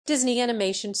Disney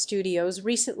Animation Studios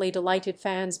recently delighted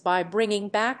fans by bringing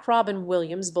back Robin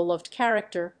Williams' beloved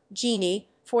character, Genie,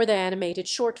 for the animated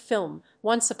short film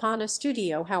Once Upon a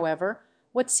Studio. However,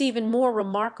 what's even more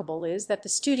remarkable is that the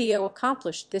studio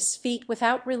accomplished this feat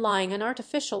without relying on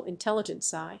artificial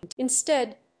intelligence.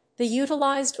 Instead, they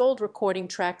utilized old recording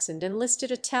tracks and enlisted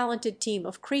a talented team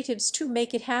of creatives to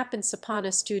make it happen. Upon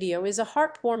a Studio is a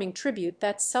heartwarming tribute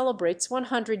that celebrates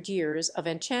 100 years of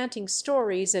enchanting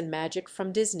stories and magic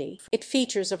from Disney. It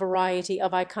features a variety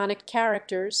of iconic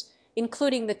characters,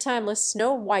 including the timeless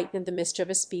Snow White and the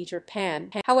mischievous Peter Pan.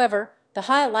 However, the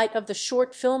highlight of the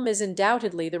short film is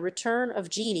undoubtedly the return of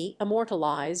Genie,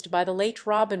 immortalized by the late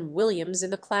Robin Williams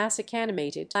in the classic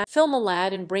animated film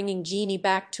Aladdin. Bringing Genie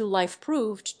back to life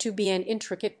proved to be an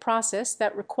intricate process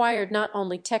that required not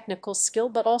only technical skill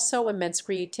but also immense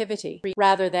creativity.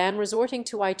 Rather than resorting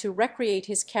to recreate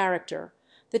his character,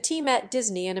 the team at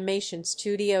Disney Animation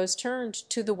Studios turned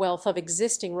to the wealth of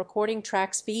existing recording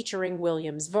tracks featuring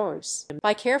Williams' voice.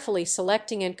 By carefully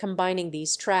selecting and combining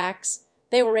these tracks,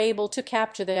 they were able to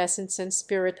capture the essence and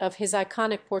spirit of his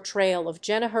iconic portrayal of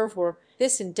Genie.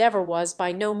 This endeavor was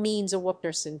by no means a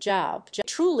one-person job. It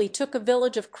truly took a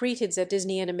village of creatives at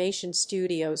Disney Animation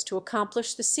Studios to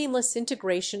accomplish the seamless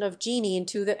integration of Genie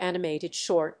into the animated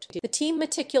short. The team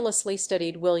meticulously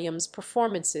studied Williams'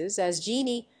 performances as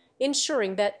Genie,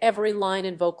 ensuring that every line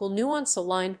and vocal nuance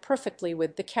aligned perfectly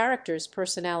with the character's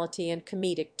personality and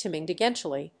comedic timing.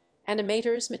 Eventually,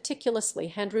 animators meticulously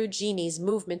hand-drew Genie's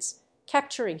movements,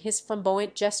 capturing his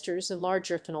flamboyant gestures and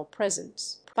larger tonal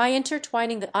presence. By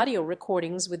intertwining the audio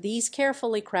recordings with these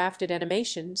carefully crafted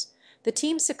animations, the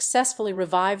team successfully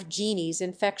revived Genie's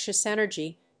infectious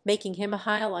energy, making him a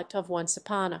highlight of Once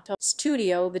Upon a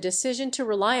Studio. The decision to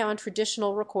rely on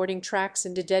traditional recording tracks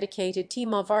and a dedicated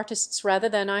team of artists rather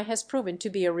than AI has proven to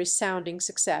be a resounding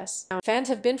success. Fans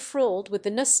have been thrilled with the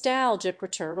nostalgic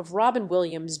return of Robin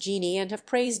Williams' Genie and have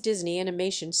praised Disney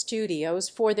Animation Studios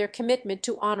for their commitment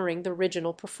to honoring the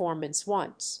original performance.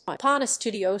 Once Upon a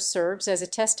Studio serves as a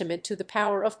testament to the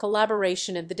power of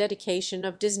collaboration and the dedication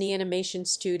of Disney Animation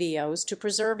Studios to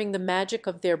preserving the magic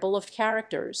of their beloved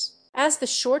characters. As the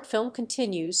short film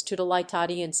continues to delight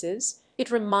audiences, it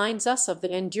reminds us of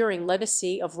the enduring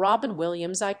legacy of Robin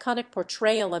Williams' iconic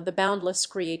portrayal and the boundless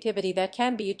creativity that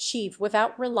can be achieved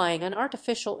without relying on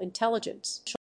artificial intelligence.